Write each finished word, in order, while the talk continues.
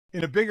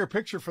in a bigger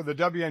picture for the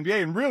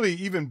WNBA, and really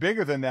even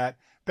bigger than that,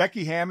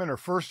 Becky Hammon, her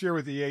first year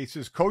with the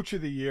Aces, Coach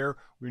of the Year.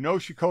 We know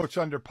she coached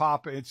under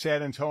Papa in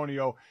San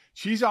Antonio.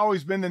 She's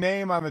always been the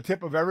name on the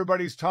tip of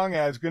everybody's tongue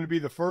as going to be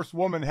the first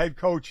woman head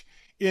coach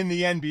in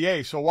the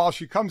NBA. So while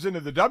she comes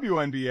into the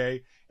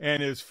WNBA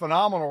and is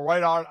phenomenal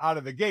right out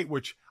of the gate,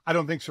 which I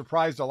don't think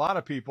surprised a lot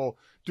of people,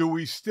 do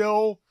we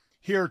still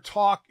hear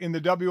talk in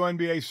the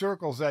WNBA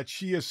circles that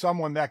she is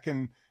someone that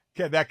can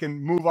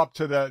move up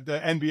to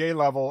the NBA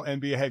level and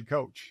be a head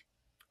coach?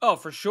 Oh,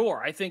 for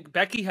sure. I think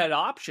Becky had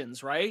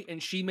options, right?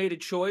 And she made a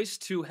choice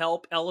to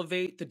help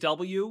elevate the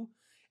W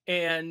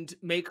and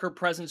make her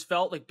presence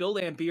felt. Like Bill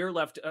Laimbeer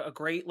left a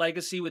great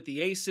legacy with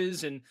the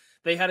Aces, and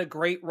they had a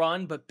great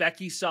run, but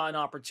Becky saw an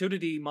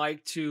opportunity,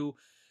 Mike, to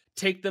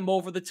take them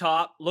over the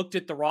top, looked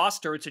at the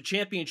roster. It's a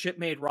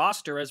championship-made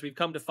roster, as we've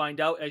come to find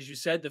out. As you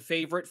said, the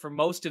favorite for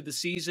most of the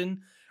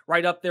season,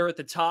 right up there at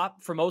the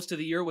top for most of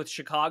the year with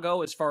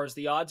Chicago as far as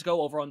the odds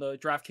go over on the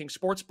DraftKings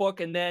Sportsbook.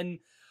 And then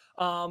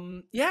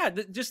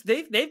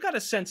they've got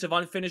a sense of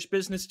unfinished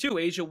business too.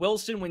 Asia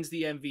Wilson wins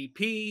the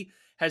MVP,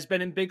 has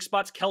been in big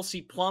spots.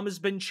 Kelsey Plum has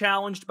been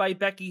challenged by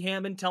Becky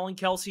Hammon, telling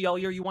Kelsey all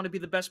year, you want to be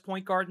the best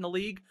point guard in the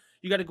league,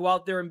 you got to go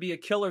out there and be a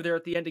killer there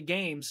at the end of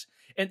games.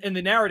 And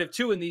the narrative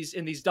too in these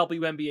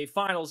WNBA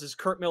finals is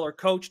Kurt Miller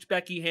coached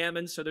Becky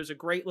Hammon, so there's a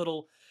great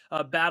little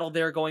battle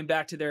there going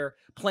back to their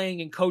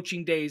playing and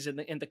coaching days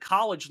in the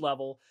college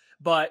level.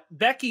 But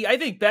Becky, I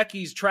think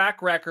Becky's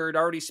track record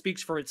already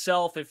speaks for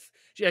itself.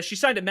 She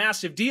signed a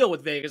massive deal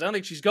with Vegas, I don't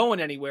think she's going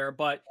anywhere,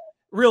 but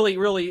really,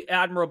 really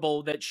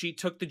admirable that she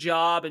took the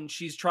job and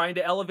she's trying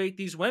to elevate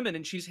these women,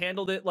 and she's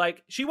handled it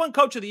like she won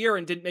Coach of the Year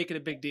and didn't make it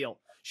a big deal.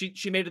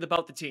 She made it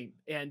about the team,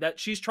 and that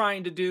she's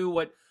trying to do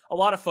what a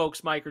lot of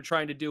folks, Mike, are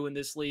trying to do in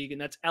this league, and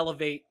that's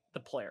elevate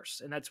the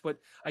players. And that's what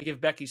I give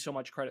Becky so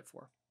much credit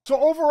for. So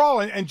overall,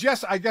 and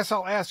Jess, I guess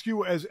I'll ask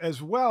you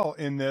as well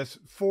in this,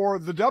 for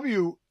the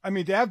W, I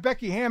mean, to have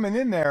Becky Hammon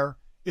in there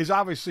is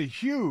obviously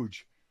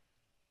huge.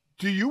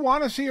 Do you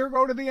want to see her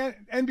go to the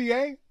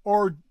NBA,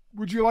 or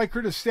would you like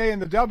her to stay in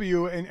the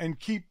W and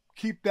keep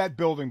that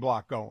building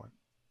block going?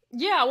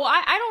 Yeah, well,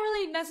 I don't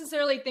really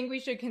necessarily think we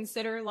should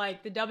consider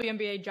like the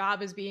WNBA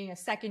job as being a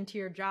second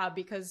tier job,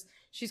 because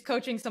she's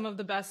coaching some of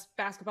the best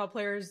basketball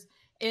players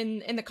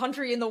in the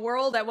country, in the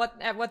world at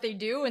what they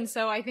do. And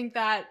so I think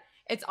that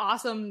it's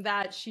awesome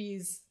that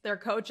she's their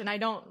coach. And I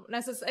don't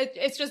necessarily,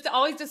 it's just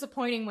always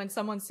disappointing when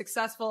someone's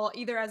successful,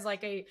 either as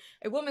like a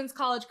women's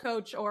college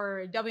coach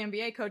or a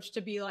WNBA coach,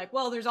 to be like,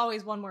 well, there's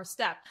always one more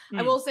step.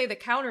 I will say the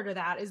counter to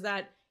that is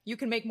that you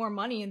can make more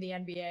money in the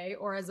NBA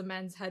or as a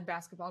men's head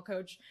basketball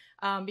coach,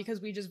 because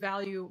we just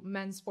value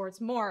men's sports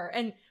more.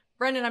 And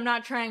Brendan, I'm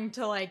not trying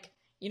to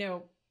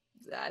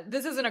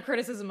this isn't a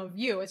criticism of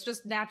you. It's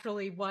just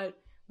naturally what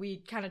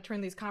we kind of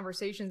turn these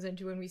conversations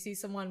into when we see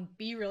someone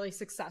be really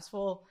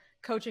successful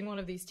coaching one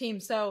of these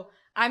teams. So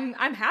I'm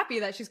happy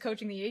that she's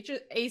coaching the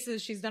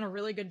Aces. She's done a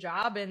really good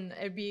job, and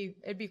it'd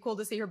be cool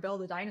to see her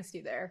build a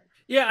dynasty there.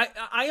 Yeah,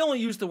 I only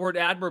use the word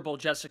admirable,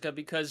 Jessica,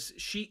 because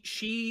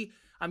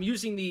I'm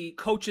using the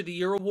Coach of the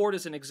Year award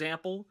as an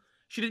example.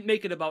 She didn't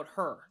make it about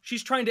her.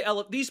 She's trying to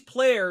elevate. These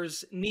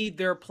players need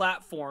their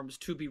platforms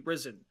to be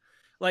risen.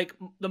 Like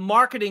the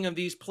marketing of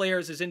these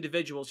players as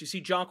individuals. You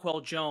see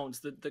Jonquel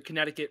Jones, the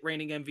Connecticut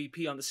reigning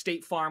MVP, on the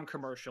State Farm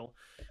commercial.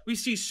 We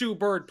see Sue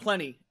Bird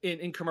plenty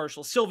in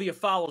commercials. Sylvia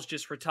Fowles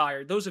just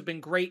retired. Those have been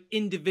great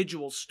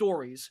individual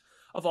stories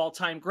of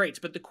all-time greats.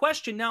 But the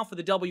question now for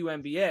the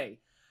WNBA,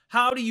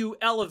 how do you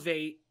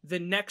elevate the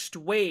next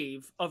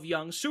wave of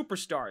young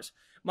superstars?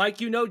 Mike,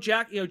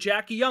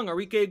 Jackie Young,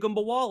 Arike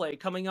Gumbawale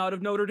coming out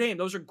of Notre Dame.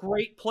 Those are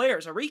great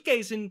players.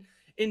 Arike's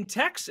in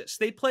Texas.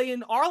 They play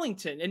in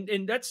Arlington.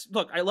 And that's,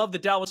 look, I love the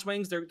Dallas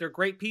Wings. They're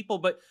great people,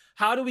 but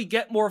how do we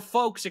get more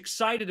folks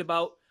excited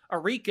about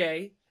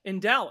Arike in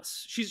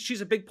Dallas?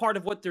 She's a big part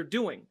of what they're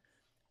doing.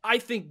 I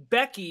think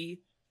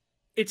Becky,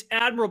 it's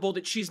admirable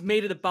that she's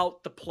made it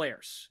about the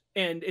players.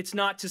 And it's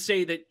not to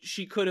say that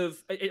she could have,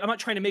 I'm not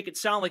trying to make it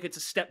sound like it's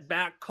a step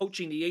back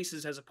coaching the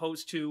Aces as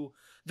opposed to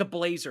the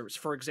Blazers,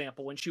 for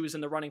example, when she was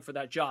in the running for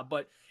that job.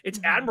 But it's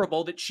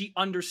admirable that she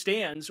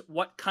understands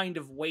what kind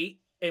of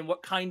weight and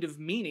what kind of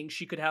meaning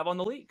she could have on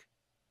the league.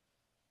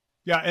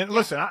 Yeah, and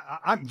listen,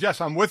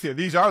 I'm with you.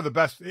 These are the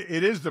best.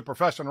 It is the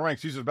professional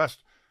ranks. These are the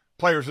best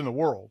players in the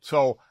world.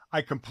 So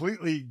I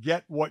completely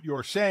get what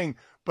you're saying.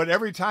 But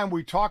every time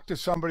we talk to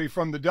somebody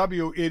from the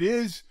W,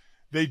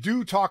 they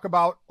do talk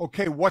about,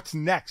 okay, what's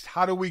next?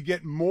 How do we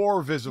get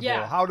more visible?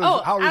 Yeah. How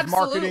does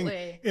absolutely.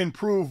 marketing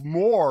improve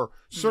more?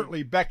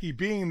 Certainly Becky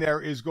being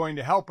there is going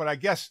to help. But I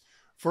guess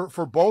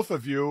for both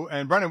of you,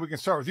 and Brendan, we can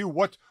start with you.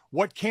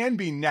 What can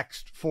be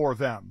next for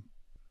them?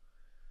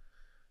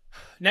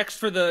 Next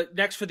for the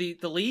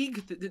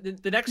league?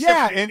 The next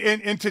step? Yeah,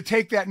 and to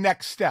take that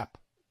next step.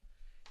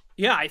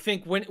 Yeah, I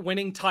think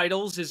winning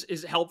titles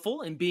is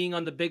helpful, and being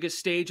on the biggest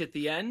stage at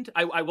the end.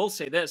 I will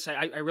say this: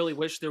 I really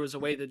wish there was a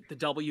way that the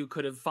W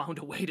could have found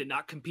a way to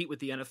not compete with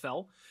the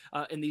NFL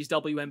in these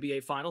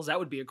WNBA finals. That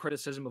would be a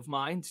criticism of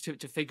mine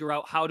to figure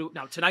out how to.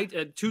 Now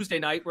tonight, Tuesday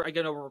night, we're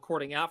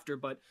recording after,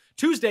 but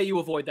Tuesday you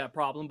avoid that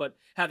problem. But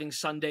having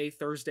Sunday,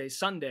 Thursday,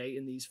 Sunday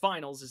in these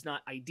finals is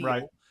not ideal.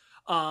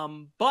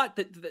 Right. But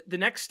the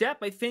next step,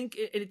 I think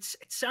it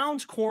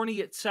sounds corny,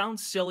 it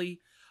sounds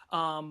silly.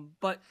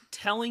 But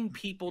telling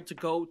people to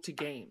go to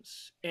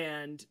games,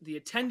 and the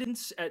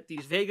attendance at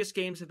these Vegas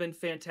games have been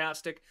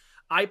fantastic.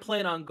 I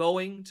plan on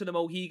going to the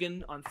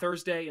Mohegan on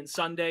Thursday and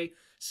Sunday.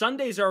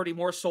 Sunday's already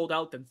more sold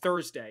out than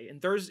Thursday,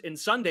 and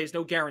Sunday's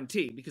no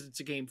guarantee because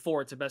it's a game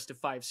 4. It's a best of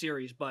 5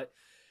 series, but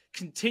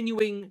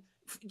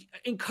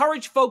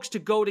encourage folks to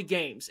go to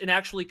games and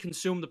actually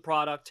consume the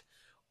product.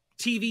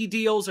 TV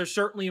deals are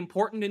certainly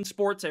important in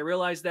sports. I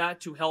realize that,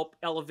 to help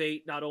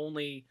elevate not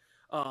only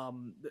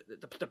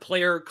the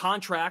player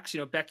contracts,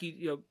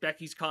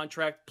 Becky's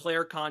contract,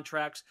 player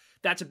contracts.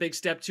 That's a big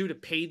step too, to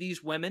pay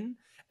these women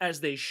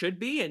as they should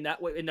be. And that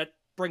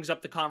brings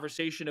up the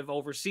conversation of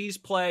overseas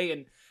play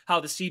and how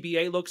the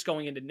CBA looks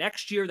going into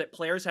next year, that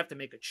players have to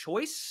make a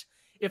choice.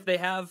 If they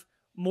have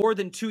more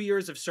than 2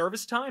 years of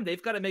service time,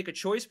 they've got to make a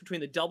choice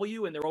between the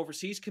W and their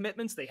overseas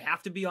commitments. They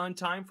have to be on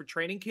time for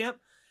training camp.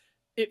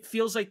 It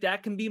feels like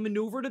that can be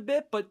maneuvered a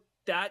bit, but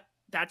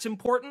that's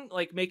important,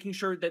 like making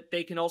sure that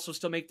they can also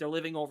still make their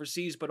living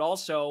overseas, but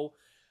also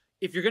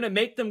if you're going to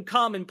make them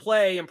come and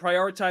play and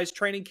prioritize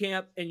training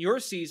camp and your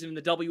season in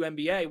the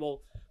WNBA,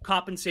 well,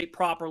 compensate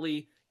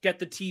properly, get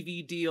the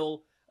TV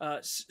deal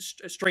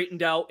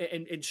straightened out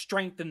and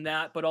strengthen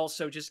that, but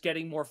also just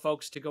getting more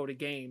folks to go to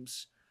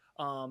games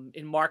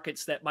in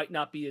markets that might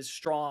not be as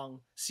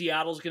strong.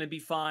 Seattle's going to be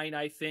fine,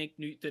 I think.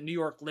 The New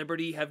York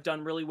Liberty have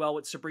done really well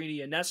with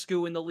Sabrina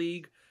Ionescu in the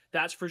league.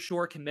 That's for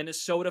sure. Can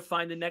Minnesota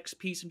find the next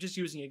piece? I'm just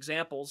using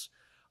examples.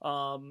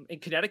 And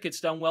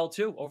Connecticut's done well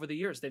too over the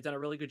years. They've done a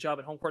really good job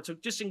at home court. So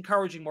just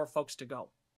encouraging more folks to go.